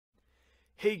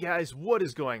Hey guys, what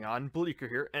is going on? Bleaker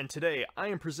here, and today I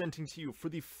am presenting to you for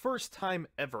the first time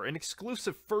ever an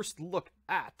exclusive first look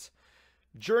at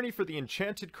Journey for the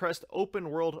Enchanted Crest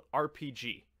Open World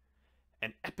RPG,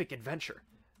 an epic adventure.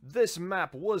 This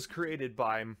map was created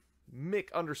by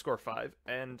Mick_5,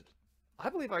 and I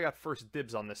believe I got first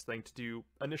dibs on this thing to do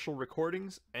initial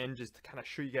recordings and just to kind of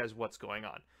show you guys what's going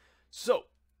on. So,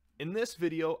 in this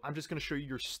video, I'm just going to show you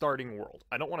your starting world.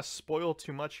 I don't want to spoil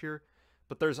too much here,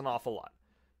 but there's an awful lot.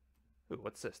 Ooh,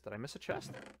 what's this? Did I miss a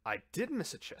chest? I did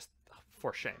miss a chest. Oh,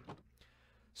 for shame.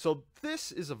 So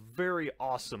this is a very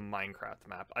awesome Minecraft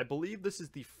map. I believe this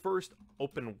is the first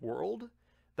open world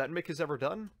that Mick has ever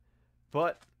done,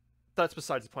 but that's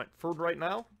besides the point. For right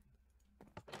now,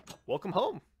 welcome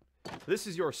home. This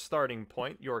is your starting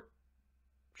point. Your...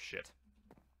 shit.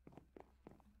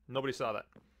 Nobody saw that.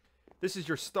 This is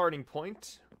your starting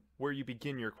point where you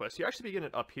begin your quest. You actually begin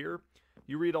it up here.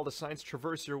 You read all the signs,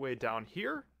 traverse your way down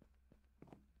here.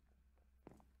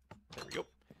 There we go.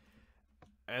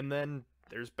 And then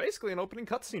there's basically an opening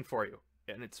cutscene for you.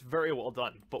 And it's very well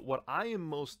done. But what I am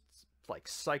most, like,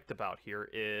 psyched about here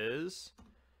is...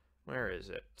 where is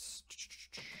it?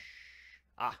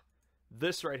 Ah,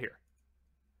 this right here.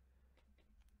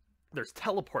 There's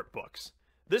teleport books.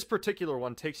 This particular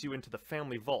one takes you into the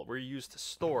family vault, where you use to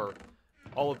store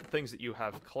all of the things that you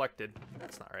have collected.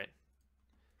 That's not right.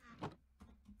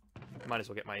 Might as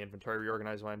well get my inventory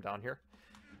reorganized while I'm down here.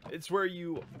 It's where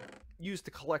you use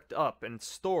to collect up and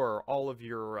store all of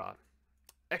your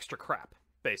extra crap,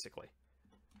 basically.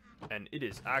 And it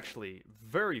is actually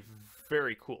very,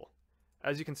 very cool.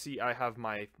 As you can see, I have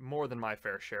more than my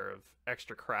fair share of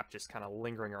extra crap just kind of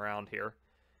lingering around here.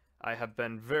 I have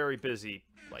been very busy,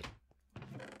 like,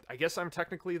 I guess I'm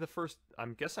technically the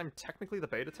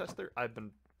beta tester. I've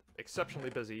been exceptionally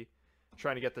busy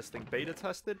trying to get this thing beta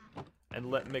tested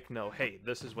and let Mick know, hey,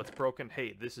 this is what's broken,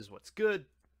 hey, this is what's good,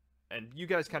 and you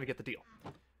guys kind of get the deal.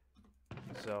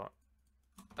 So,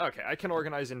 okay, I can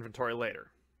organize inventory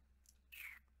later.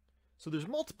 So there's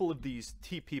multiple of these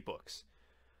TP books.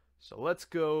 So let's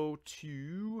go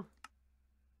to...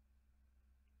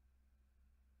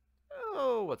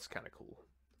 oh, what's kind of cool.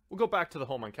 We'll go back to the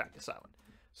home on Cactus Island.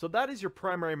 So that is your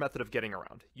primary method of getting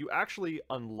around. You actually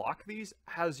unlock these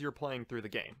as you're playing through the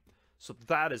game. So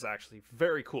that is actually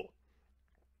very cool.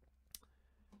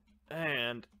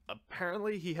 And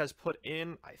apparently he has put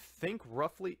in, I think,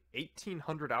 roughly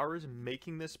 1,800 hours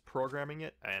making this, programming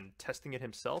it, and testing it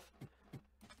himself.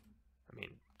 I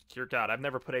mean, dear God, I've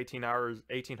never put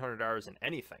 1,800 hours in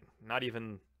anything. Not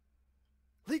even...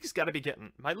 League's got to be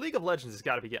getting... my League of Legends has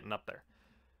got to be getting up there.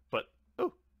 But,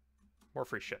 oh, more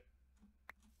free shit.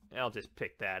 I'll just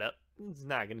pick that up. It's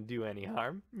not going to do any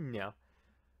harm. No.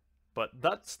 But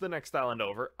that's the next island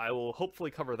over. I will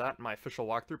hopefully cover that in my official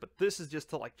walkthrough, but this is just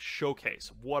to, like,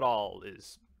 showcase what all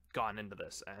is gone into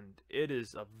this, and it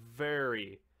is a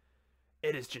very...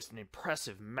 it is just an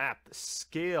impressive map. The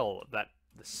scale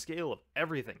of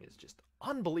everything is just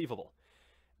unbelievable,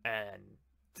 and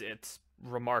it's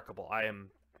remarkable. I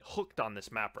am hooked on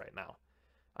this map right now.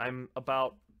 I'm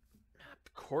about a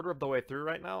quarter of the way through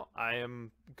right now. I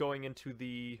am going into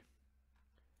the...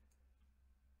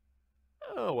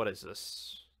 oh, what is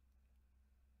this?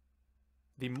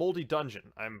 The Moldy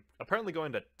Dungeon. I'm apparently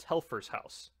going to Telfer's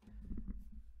house.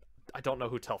 I don't know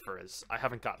who Telfer is. I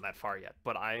haven't gotten that far yet,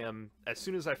 but I am... as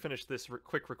soon as I finish this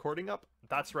quick recording up,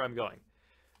 that's where I'm going.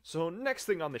 So next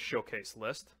thing on the showcase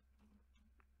list,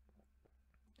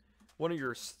 one of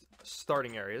your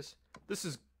starting areas. This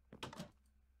is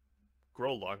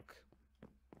Growlunk.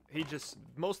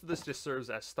 Most of this just serves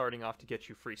as starting off to get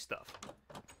you free stuff.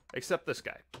 Except this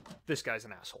guy. This guy's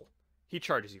an asshole. He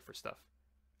charges you for stuff.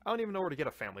 I don't even know where to get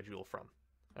a family jewel from.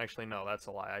 Actually, no, that's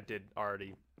a lie. I did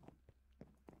already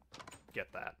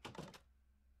get that.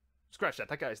 Scratch that.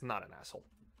 That guy's not an asshole.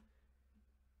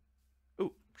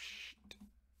 Ooh, shoot.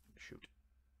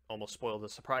 Almost spoiled the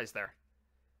surprise there.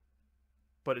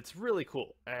 But it's really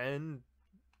cool. And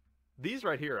these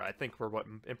right here, I think, were what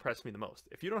impressed me the most.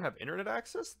 If you don't have internet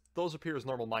access, those appear as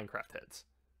normal Minecraft heads.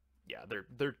 Yeah,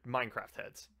 they're Minecraft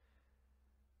heads.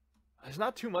 There's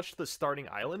not too much to the starting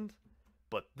island,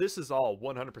 but this is all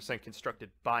 100%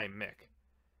 constructed by Mick.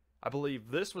 I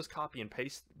believe this was copy and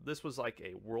paste. This was like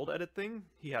a world edit thing.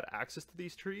 He had access to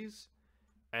these trees,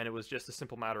 and it was just a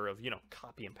simple matter of, you know,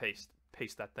 copy and paste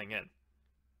that thing in.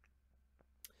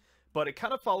 But it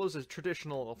kind of follows a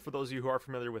traditional, for those of you who are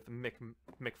familiar with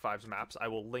Mick5's maps, I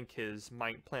will link his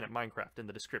Planet Minecraft in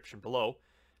the description below,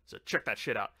 so check that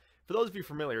shit out. For those of you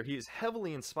familiar, he is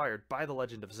heavily inspired by The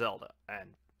Legend of Zelda,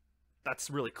 and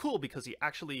that's really cool because he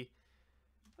actually...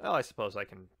 well, I suppose I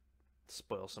can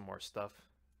spoil some more stuff.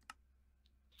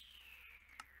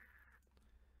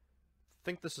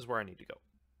 think this is where I need to go.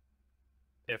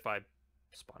 If I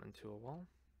spawn into a wall.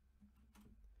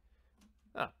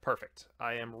 Ah, perfect.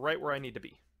 I am right where I need to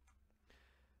be.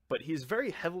 But he's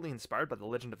very heavily inspired by The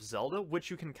Legend of Zelda, which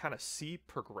you can kind of see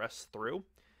progress through.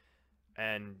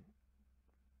 And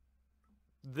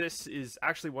this is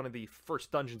actually one of the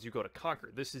first dungeons you go to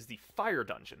conquer. This is the Fire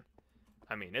Dungeon.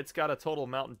 I mean, it's got a total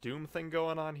Mountain Doom thing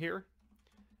going on here,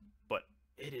 but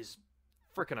it is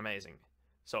freaking amazing.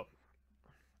 So,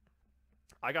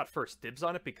 I got first dibs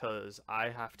on it because I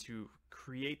have to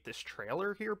create this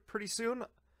trailer here pretty soon.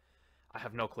 I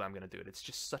have no clue I'm going to do it. It's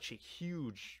just such a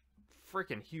huge,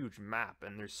 freaking huge map,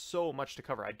 and there's so much to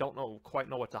cover. I don't quite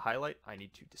know what to highlight. I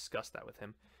need to discuss that with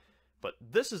him. But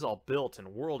this is all built and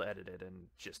world edited and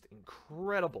just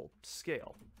incredible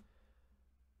scale.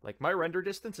 Like, my render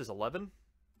distance is 11,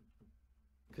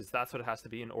 because that's what it has to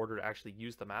be in order to actually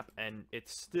use the map, and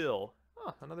it's still...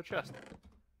 Oh, another chest.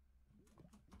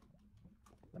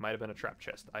 That might have been a trap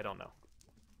chest. I don't know.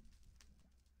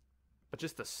 But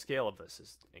just the scale of this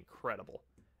is incredible.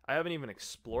 I haven't even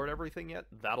explored everything yet.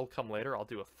 That'll come later. I'll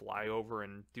do a flyover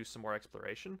and do some more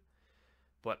exploration.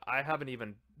 But I haven't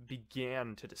even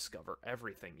began to discover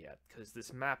everything yet, because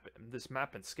this map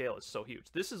and scale is so huge.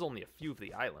 This is only a few of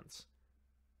the islands.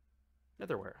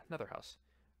 Nether house.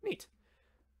 Neat.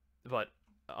 But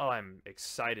oh, I'm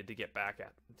excited to get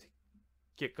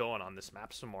get going on this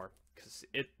map some more, because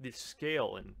the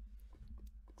scale and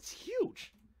it's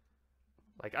huge.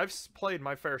 Like, I've played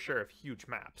my fair share of huge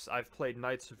maps. I've played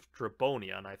Knights of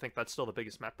Drabonia, and I think that's still the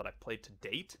biggest map that I've played to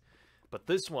date. But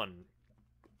this one...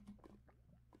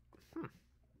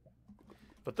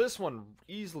 But this one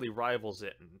easily rivals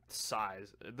it in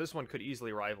size. This one could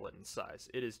easily rival it in size.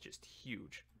 It is just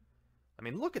huge. I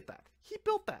mean, look at that. He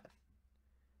built that.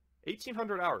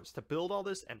 1,800 hours to build all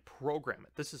this and program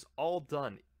it. This is all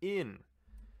done in...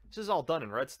 This is all done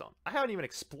in Redstone. I haven't even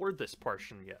explored this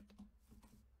portion yet.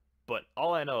 But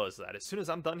all I know is that as soon as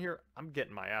I'm done here, I'm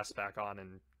getting my ass back on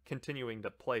and continuing to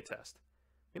playtest.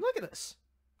 I mean, look at this.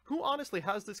 Who honestly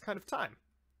has this kind of time?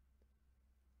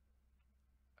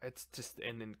 It's just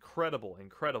an incredible,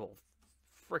 incredible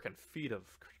freaking feat of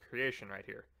creation right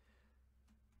here.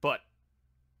 But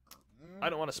I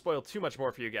don't want to spoil too much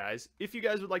more for you guys. If you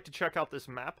guys would like to check out this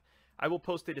map, I will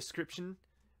post a description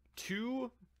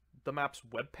to the map's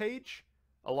webpage,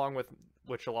 along with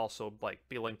which will also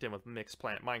be linked in with Micks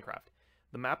Planet Minecraft.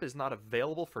 The map is not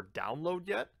available for download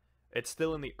yet. It's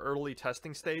still in the early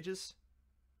testing stages.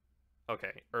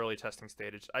 Okay, early testing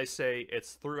stages. I say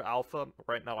it's through alpha.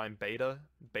 Right now I'm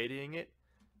betaing it.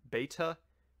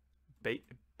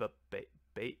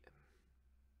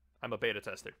 I'm a beta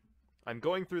tester. I'm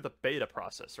going through the beta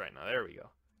process right now. There we go.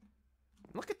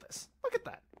 Look at this. Look at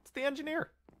that. It's the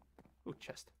engineer. Ooh,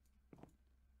 chest.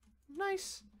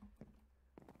 Nice.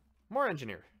 More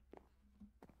engineer.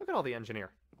 Look at all the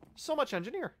engineer. So much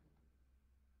engineer.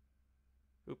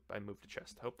 Oop, I moved a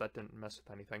chest. Hope that didn't mess with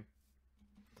anything.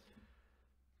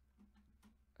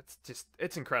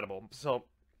 It's incredible. So,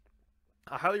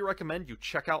 I highly recommend you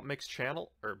check out Mick's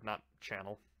channel, or not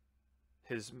channel,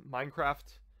 his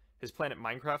Planet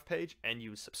Minecraft page, and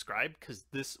you subscribe, because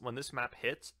when this map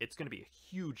hits, it's going to be a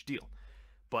huge deal.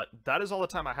 But that is all the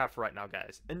time I have for right now,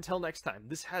 guys. Until next time,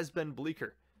 this has been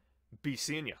Bleaker. Be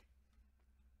seeing ya.